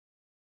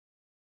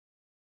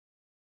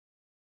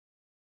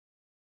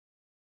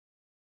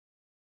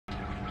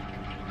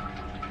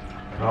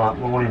Right,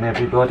 morning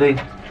everybody.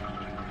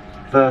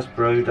 First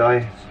brew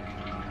day,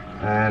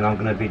 and I'm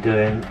going to be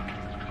doing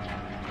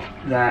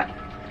that,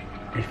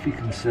 if you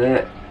can see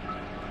it,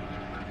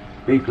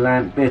 big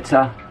lamp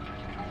bitter.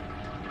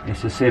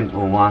 It's a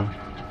simple one,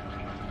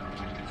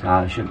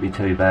 so it shouldn't be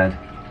too bad.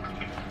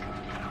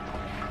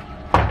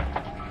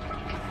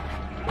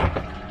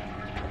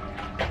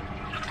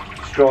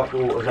 Strike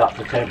water's up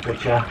to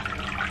temperature.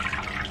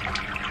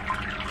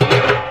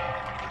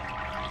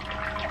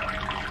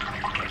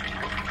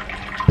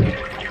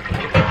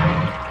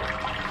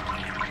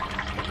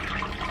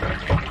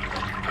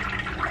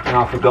 And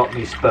I forgot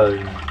my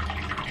spoon.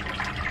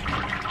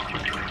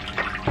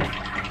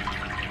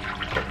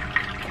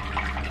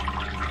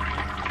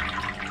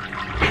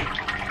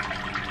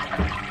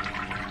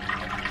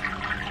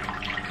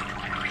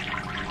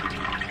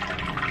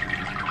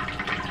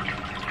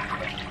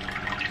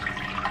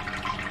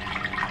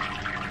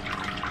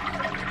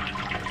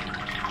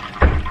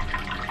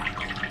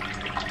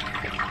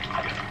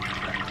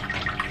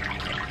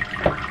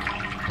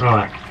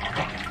 Right.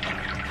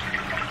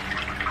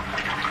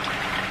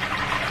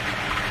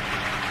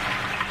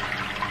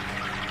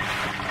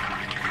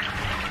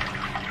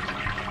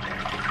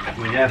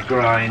 We have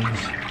grains.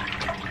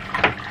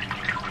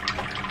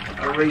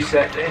 I'll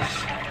reset this.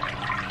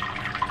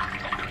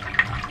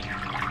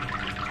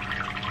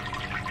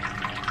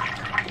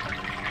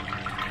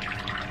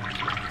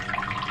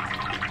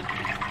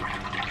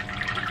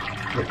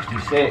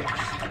 $66.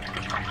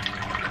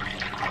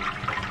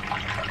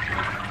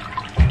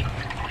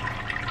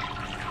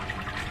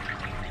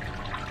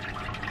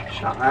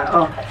 Shut that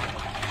off.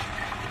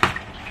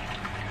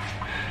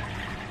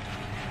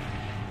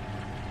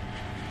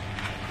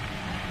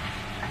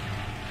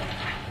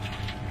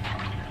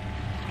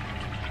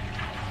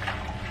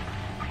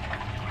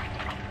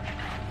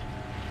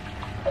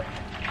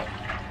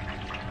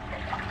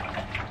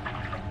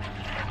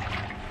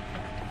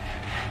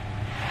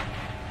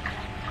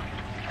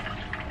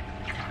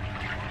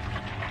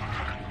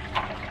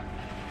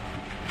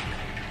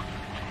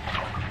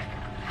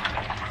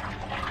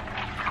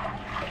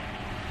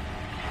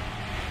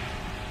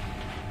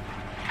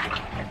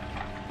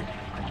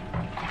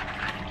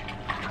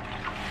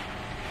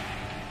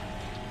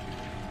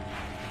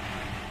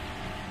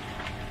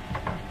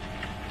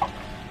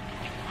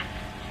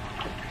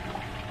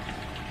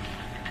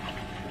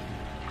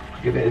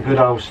 Give it a good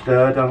old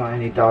stir, don't want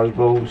any dough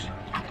balls.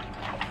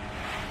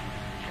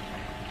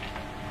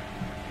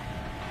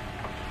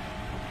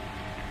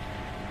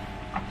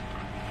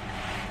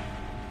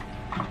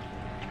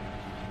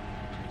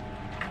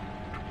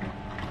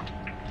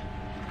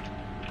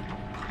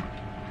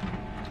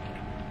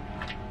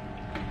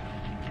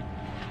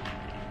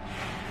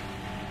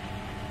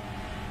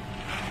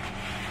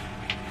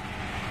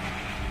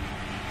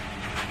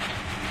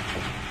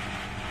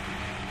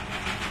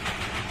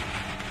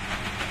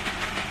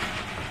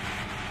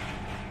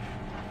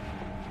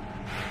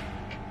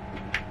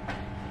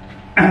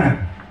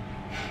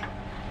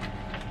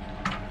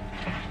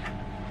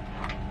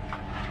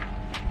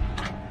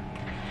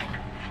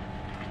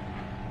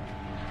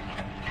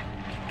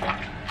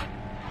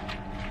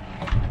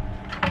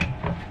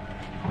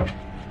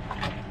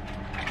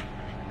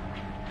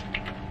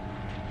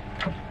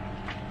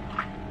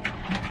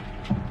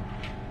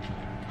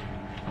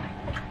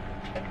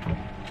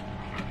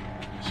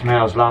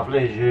 Smells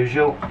lovely as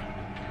usual.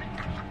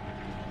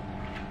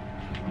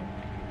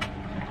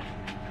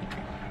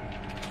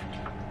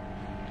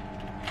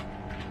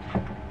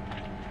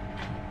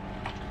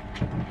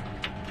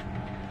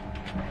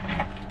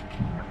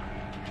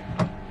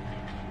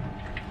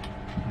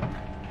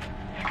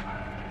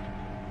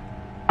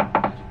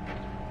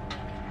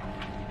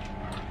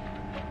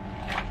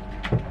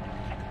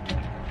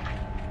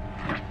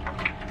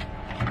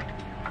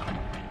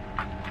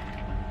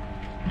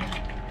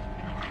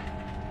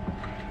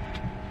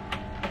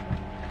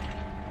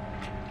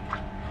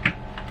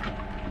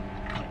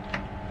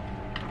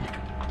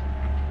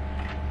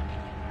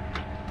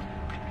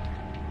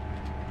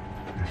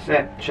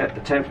 Set, check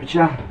the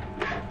temperature.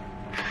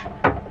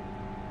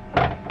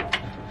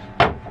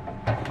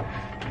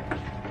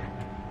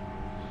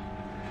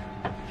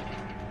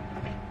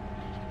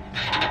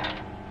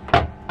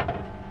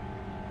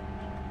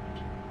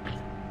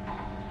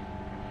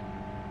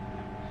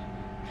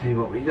 See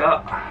what we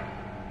got.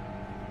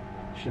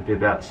 Should be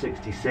about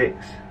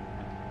 66.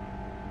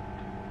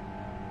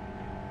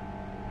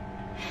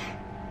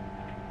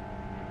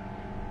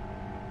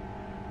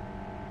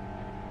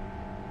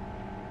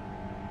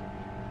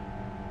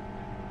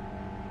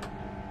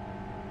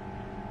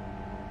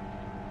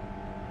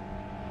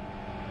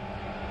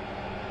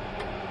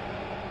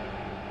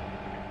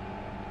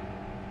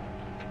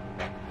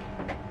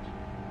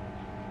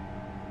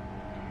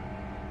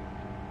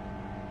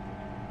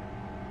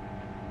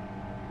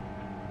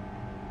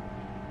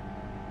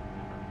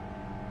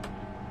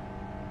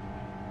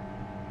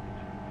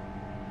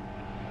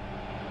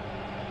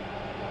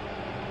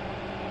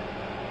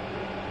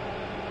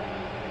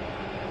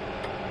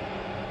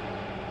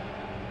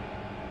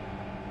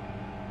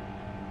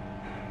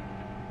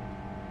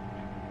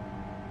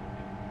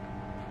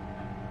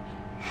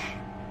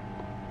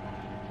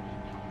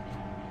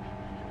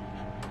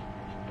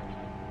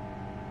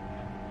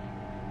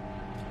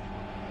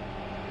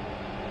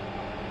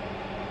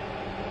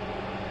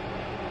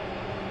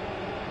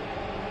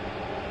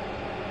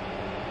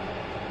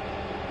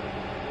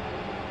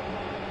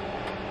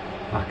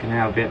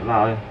 now a bit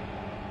low.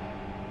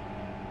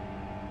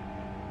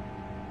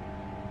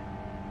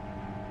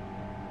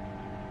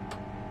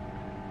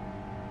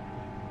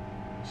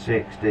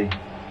 $60.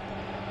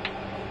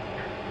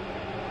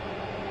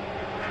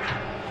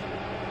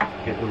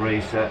 Get the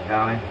reset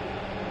going.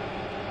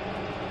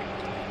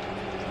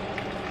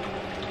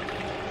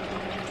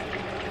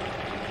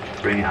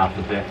 Bring it up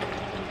a bit.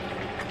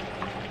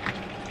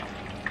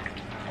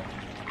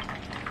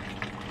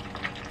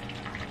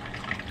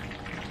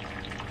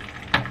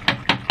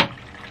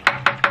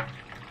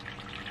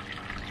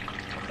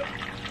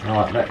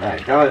 Right, let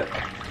that go.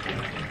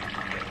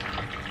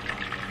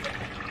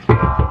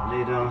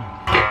 Lid on.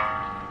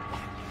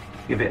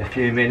 Give it a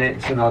few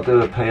minutes and I'll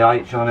do a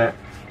pH on it.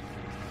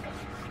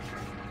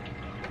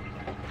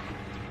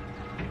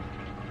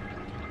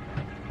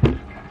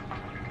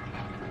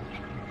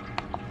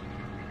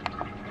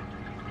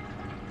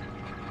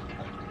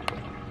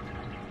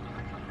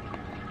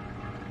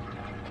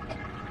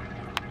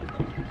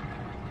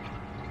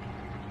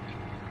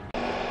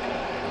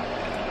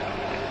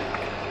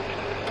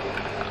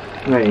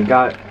 There you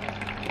go.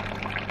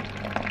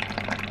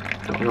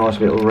 Got a nice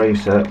little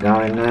reset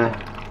going there.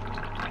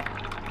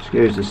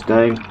 Excuse the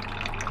steam.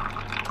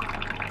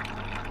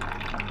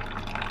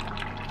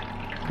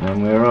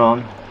 And we're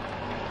on.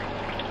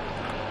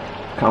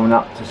 Coming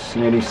up to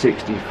nearly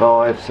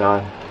 65,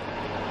 so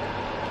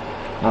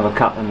another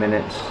couple of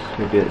minutes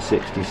we'll be at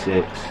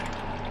 66.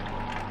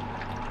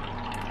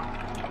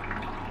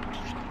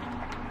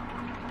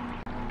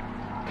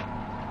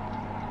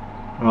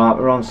 Right,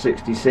 we're on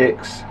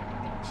 66.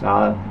 So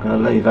I'm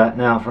going to leave that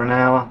now for an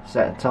hour,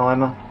 set a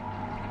timer,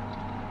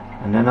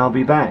 and then I'll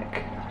be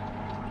back.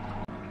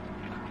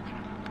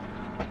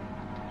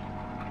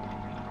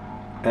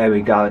 There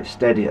we go, it's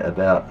steady at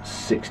about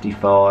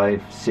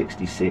 65,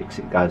 66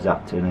 it goes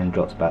up to and then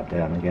drops back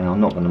down again. I'm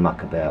not going to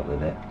muck about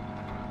with it.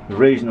 The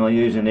reason I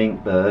use an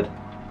Inkbird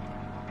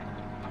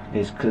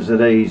is because of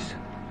these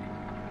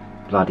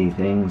bloody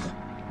things.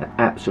 They're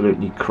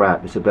absolutely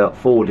crap. It's about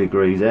 4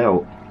 degrees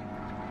out.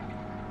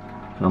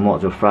 So I might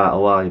as well throw it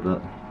away,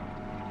 but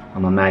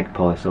I'm a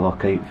magpie, so I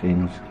keep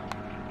things.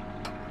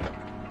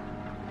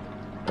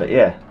 But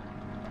yeah,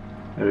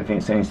 everything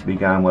seems to be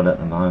going well at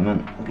the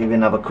moment. I'll give you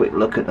another quick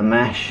look at the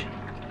mash.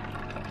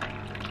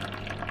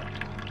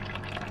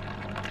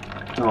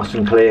 Nice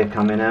and clear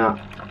coming out.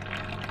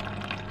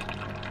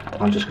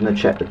 I'm just going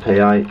to check the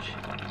pH.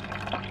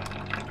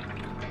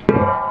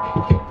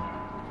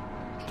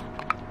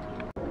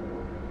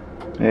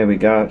 There we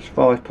go, it's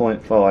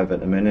 5.5 at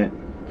the minute.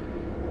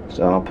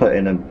 So I'll put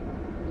in a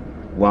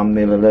 1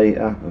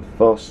 milliliter of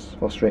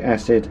phosphoric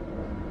acid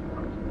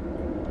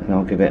and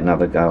I'll give it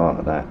another go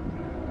after that.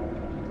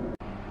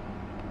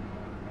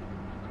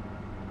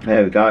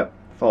 There we go,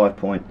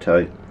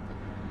 5.2.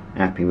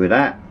 Happy with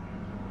that.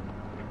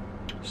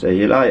 See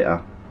you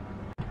later.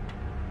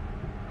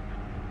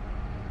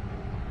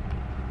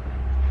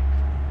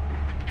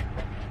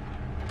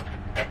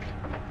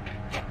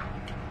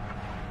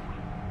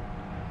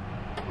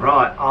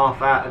 Right,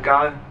 half hour to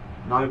go.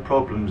 No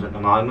problems at the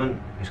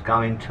moment. It's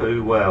going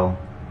too well.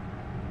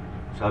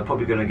 So I'm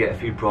probably going to get a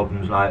few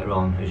problems later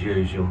on, as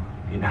usual.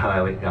 You know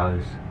how it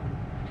goes.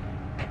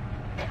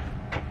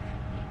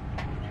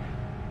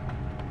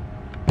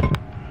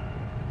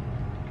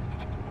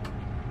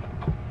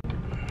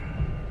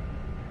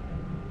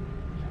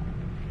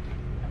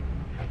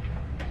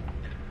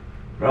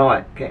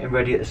 Right, getting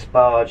ready at the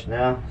sparge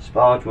now.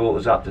 Sparge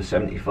water's up to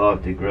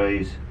 75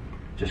 degrees.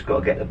 Just got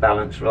to get the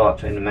balance right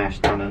between the mash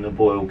tun and the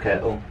boil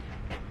kettle.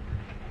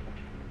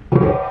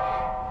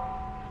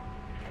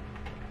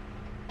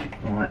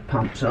 Right,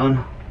 pumps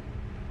on.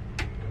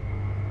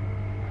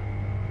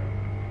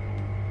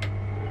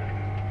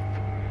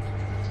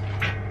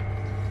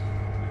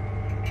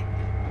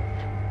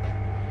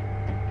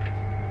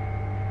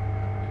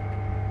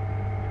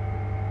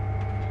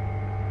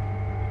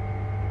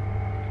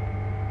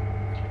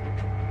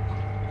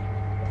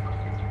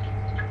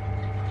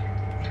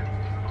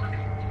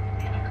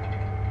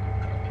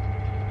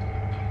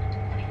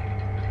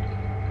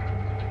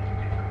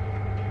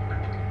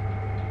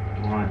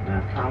 Right,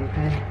 now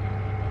pumping.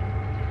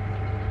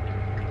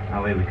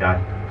 Oh, here we go.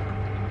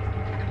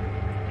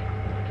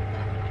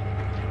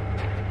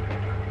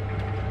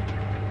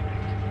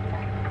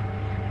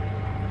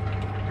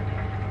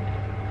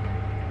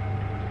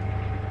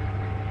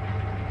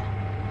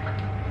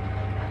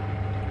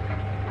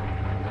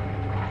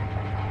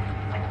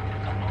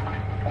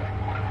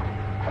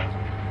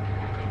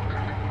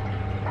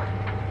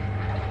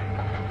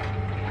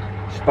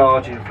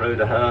 Sparging through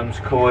the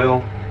Herms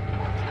coil.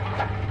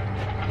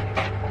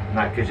 And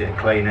that gives it a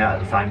clean out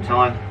at the same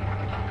time.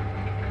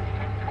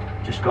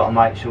 Just got to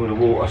make sure the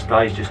water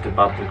stays just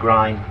above the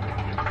grain,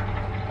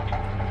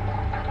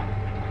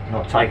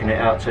 not taking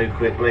it out too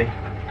quickly. Turn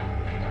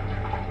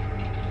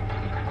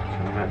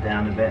that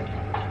down a bit.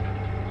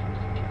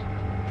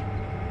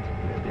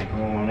 A bit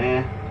more on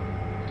here.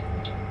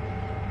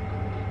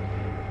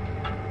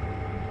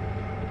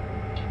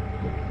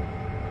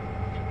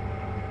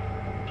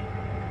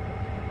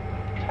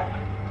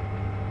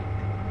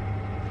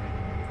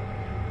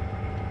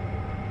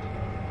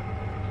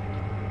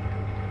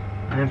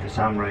 and for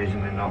some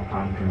reason we're not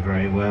pumping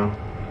very well.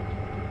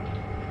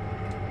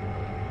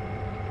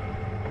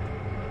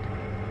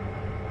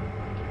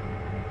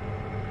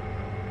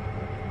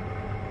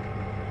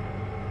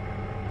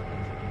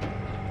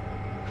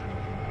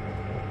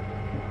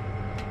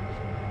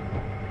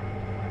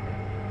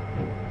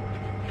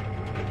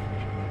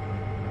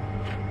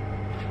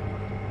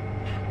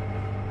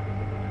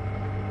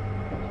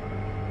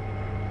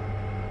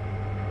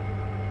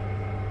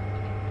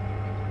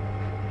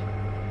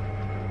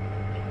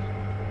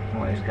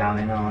 What is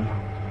going on?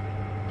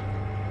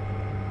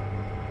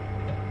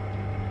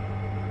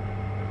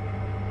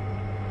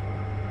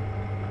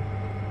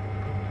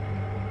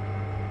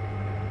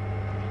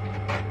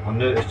 I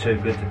knew it was too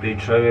good to be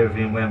true.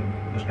 Everything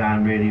was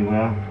going really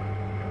well.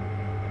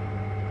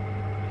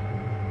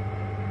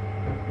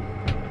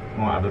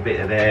 Might have a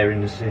bit of air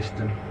in the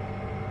system.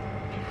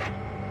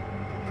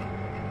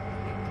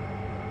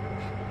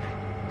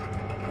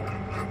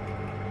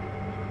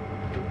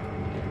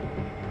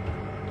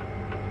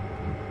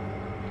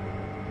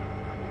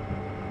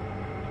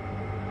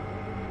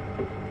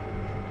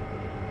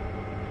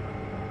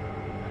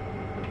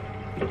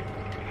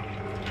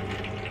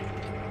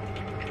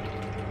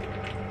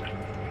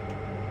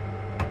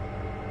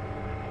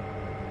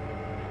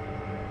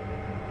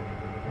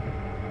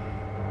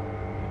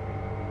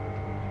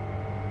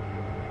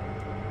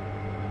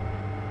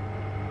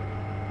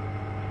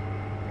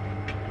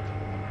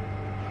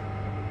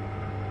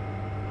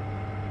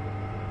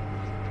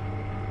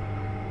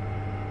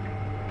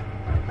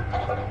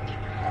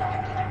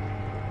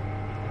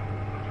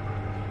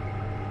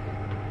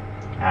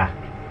 Ah.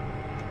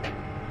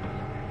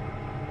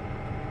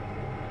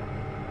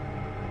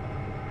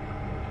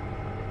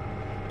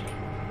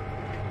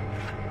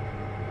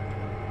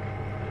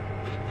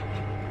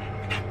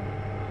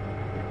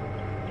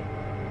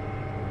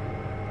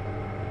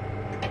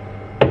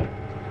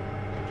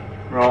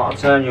 Right, I'll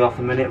turn you off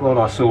a minute while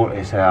I sort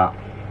this out.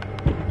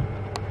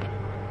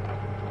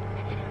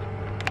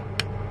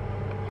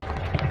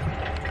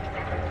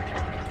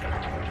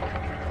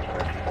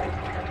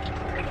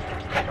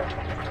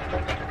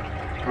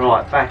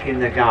 Right, back in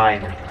the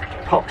game.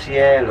 Epoxy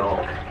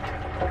airlock.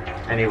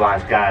 Anyway,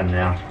 it's going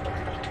now.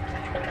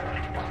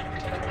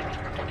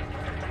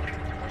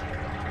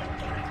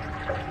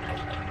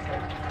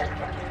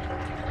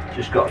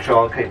 Just got to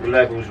try and keep the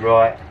levels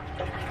right.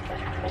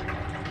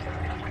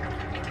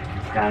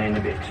 It's going in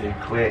a bit too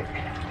quick.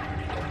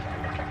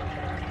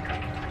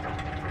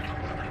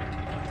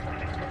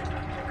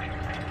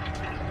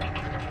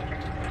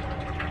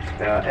 That's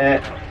about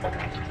it.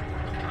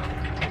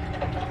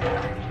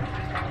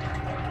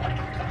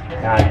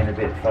 Going in a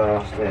bit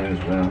fast there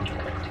as well.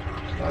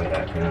 Slow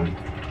that down.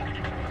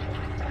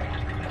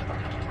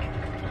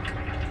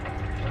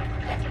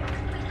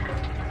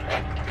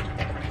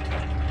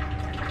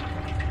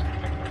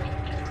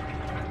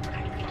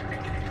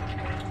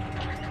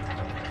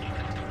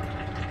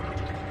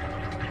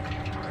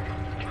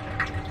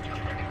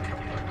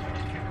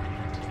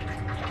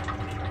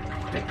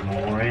 Bit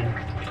more in.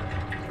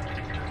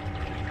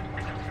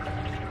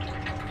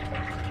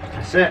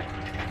 That's it.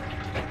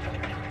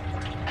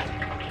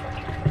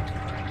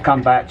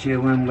 Come back to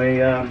you when we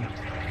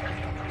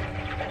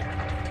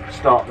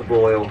start the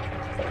boil.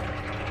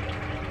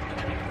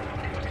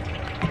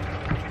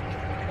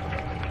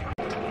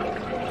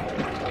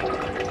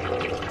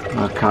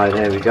 Okay,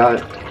 there we go.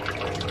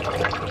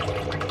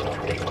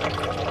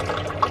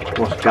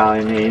 What's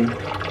going in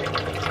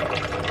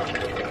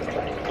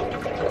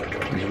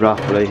is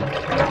roughly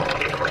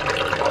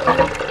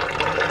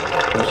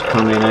what's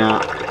coming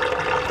out.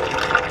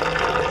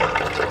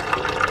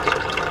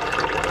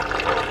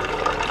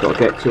 Got to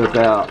get to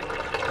about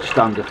just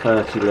under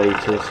 30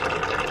 litres.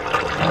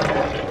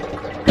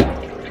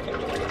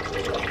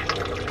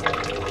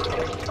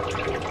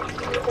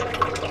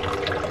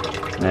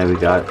 There we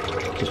go.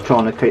 Just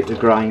trying to keep the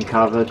grain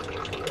covered.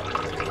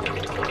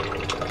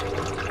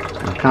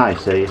 Okay,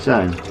 see you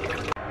soon.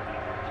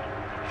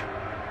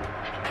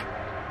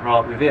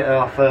 Right, we've hit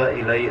our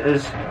 30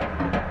 litres.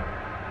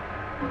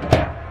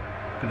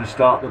 Going to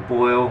start the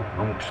boil.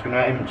 I'm just going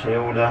to empty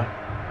all the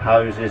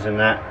hoses and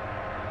that,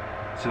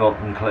 so I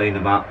can clean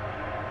them up.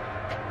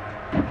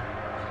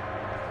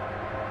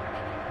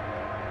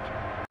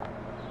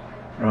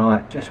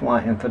 Right, just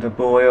waiting for the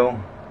boil.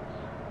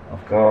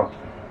 I've got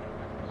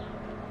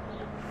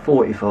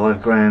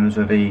 45 grams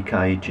of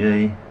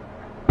EKG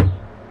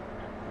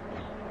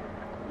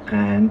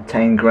and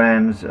 10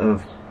 grams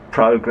of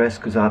Progress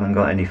because I haven't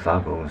got any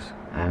fuggles,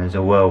 and there's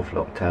a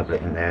Well-Flock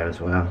tablet in there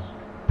as well.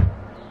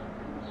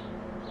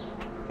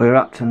 We're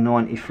up to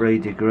 93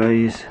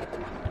 degrees.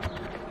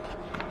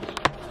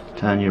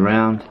 Turn you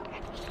round.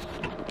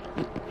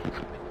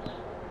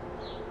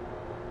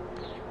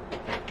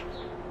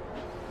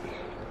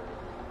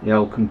 The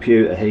old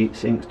computer heat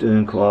sink's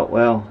doing quite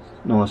well.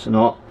 Nice and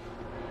hot.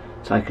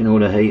 Taking all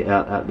the heat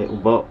out that little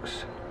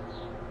box.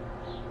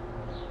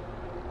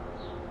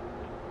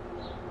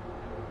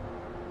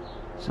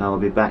 So I'll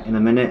be back in a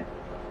minute.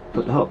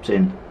 Put the hops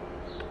in.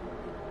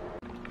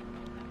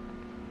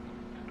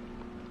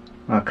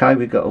 Okay,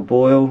 we've got a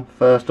boil,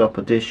 first hop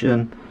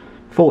addition,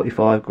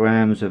 45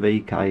 grams of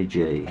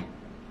EKG.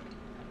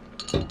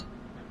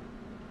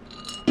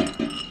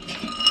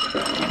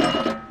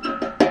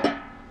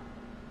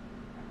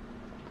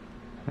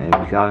 There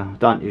we go.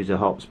 Don't use a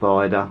hop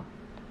spider.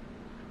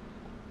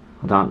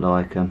 I don't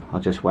like them. I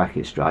just whack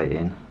it straight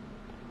in.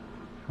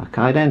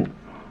 Okay then.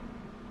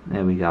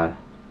 There we go.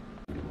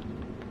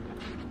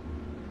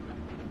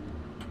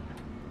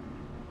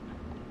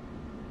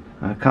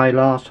 Okay,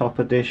 last hop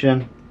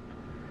addition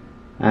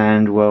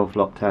and well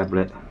flock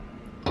tablet.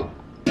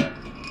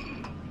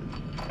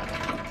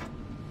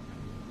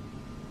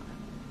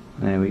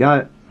 There we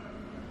go.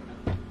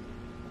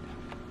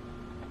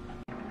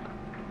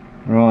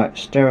 Right,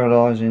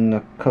 sterilising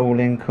the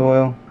cooling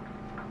coil.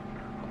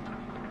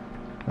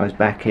 Goes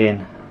back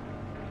in.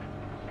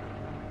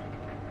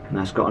 And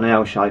that's got an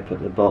L shape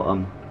at the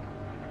bottom.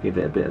 Give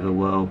it a bit of a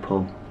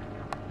whirlpool.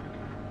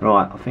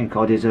 Right, I think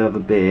I deserve a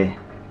beer.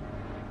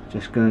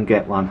 Just go and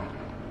get one.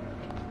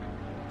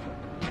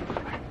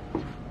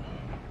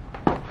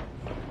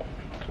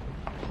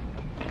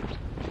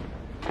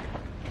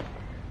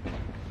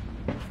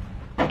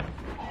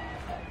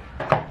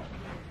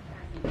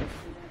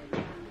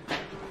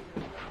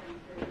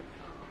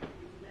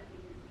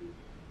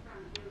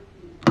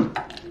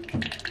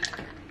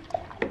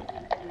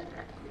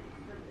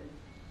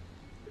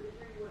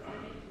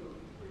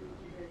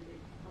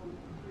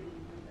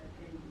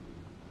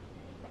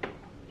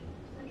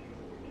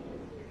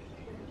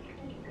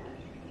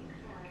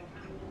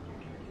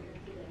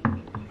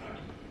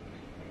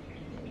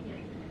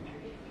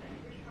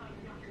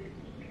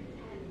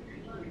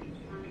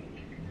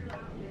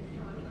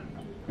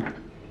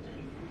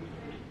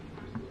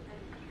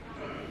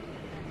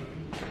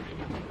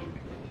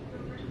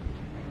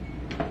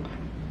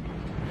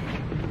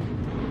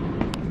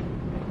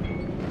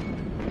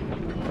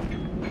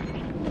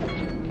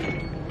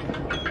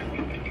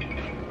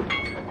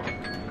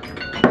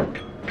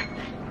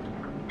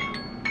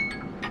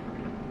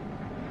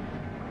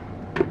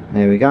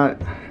 There we go.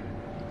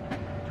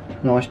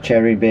 Nice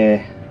cherry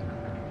beer.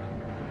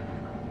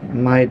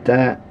 Made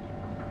that.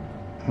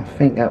 I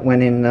think that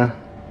went in the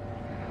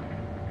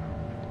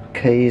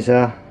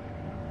Keezer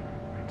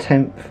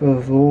 10th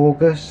of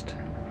August.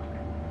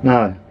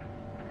 No.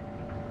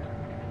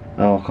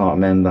 Oh, I can't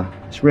remember.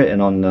 It's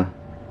written on the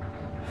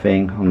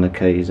thing on the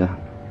Keezer.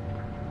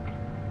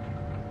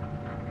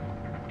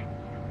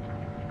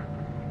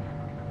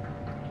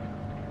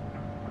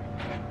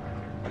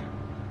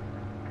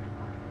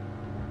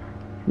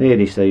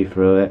 Nearly see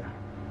through it.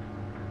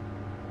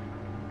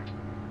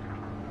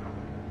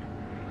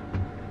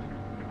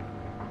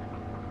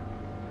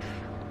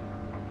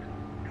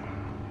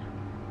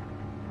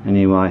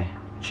 Anyway,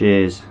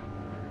 cheers.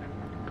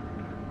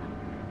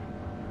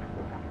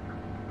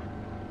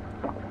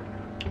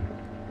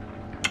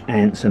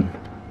 Handsome.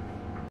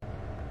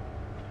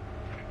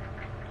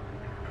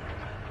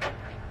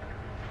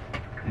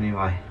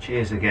 Anyway,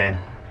 cheers again.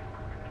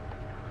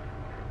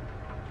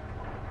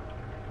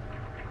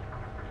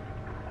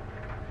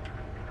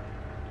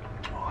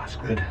 That's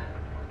good.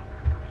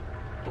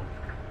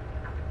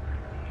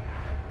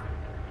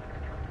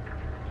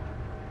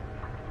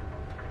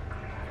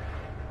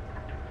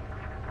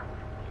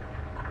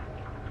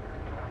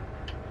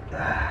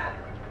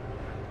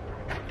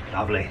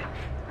 Lovely.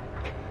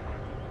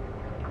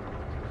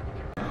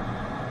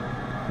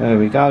 There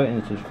we go,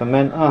 into the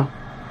fermenter.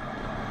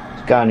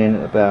 It's going in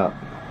at about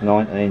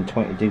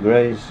 19-20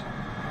 degrees.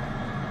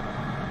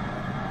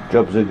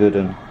 Job's a good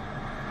one.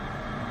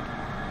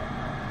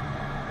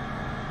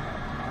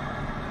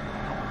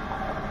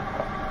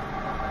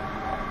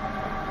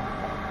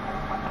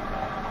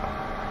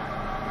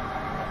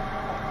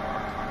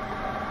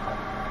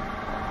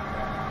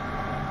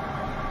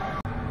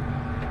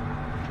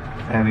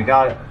 There we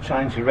go,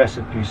 change the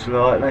recipe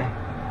slightly.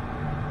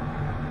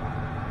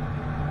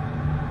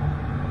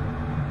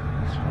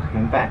 It's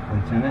fucking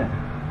backwards, isn't it?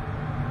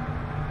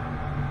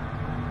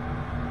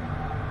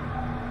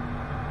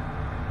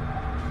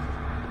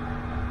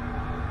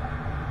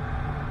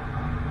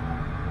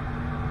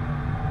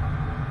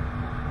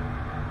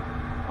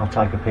 I'll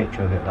take a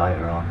picture of it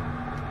later on.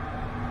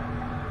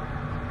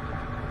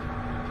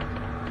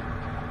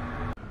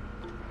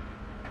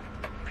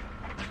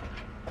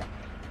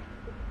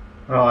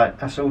 Right,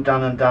 that's all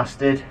done and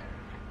dusted.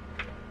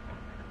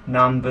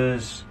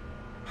 Numbers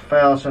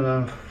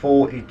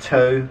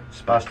 1042,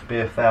 supposed to be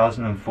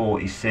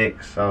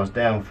 1046, so I was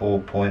down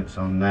 4 points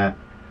on that.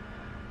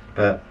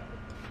 But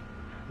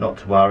not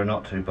to worry,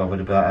 not too bothered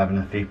about having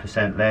a few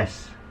percent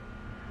less.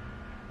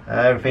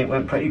 Everything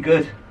went pretty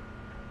good.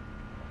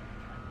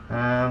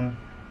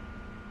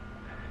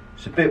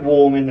 It's a bit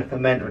warm in the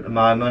fermenter at the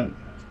moment,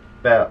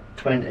 about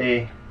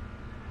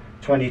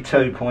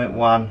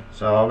 22.1,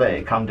 so I'll let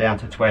it come down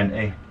to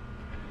 20.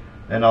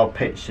 Then I'll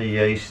pitch the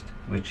yeast,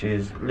 which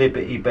is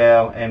Liberty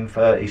Bell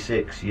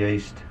M36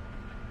 yeast,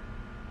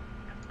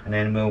 and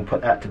then we'll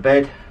put that to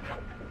bed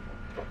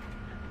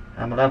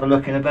and we'll have a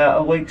look in about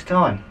a week's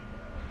time.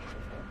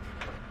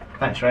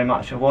 Thanks very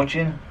much for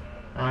watching.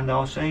 and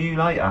I'll see you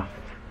later.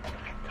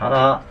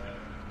 Ta-da!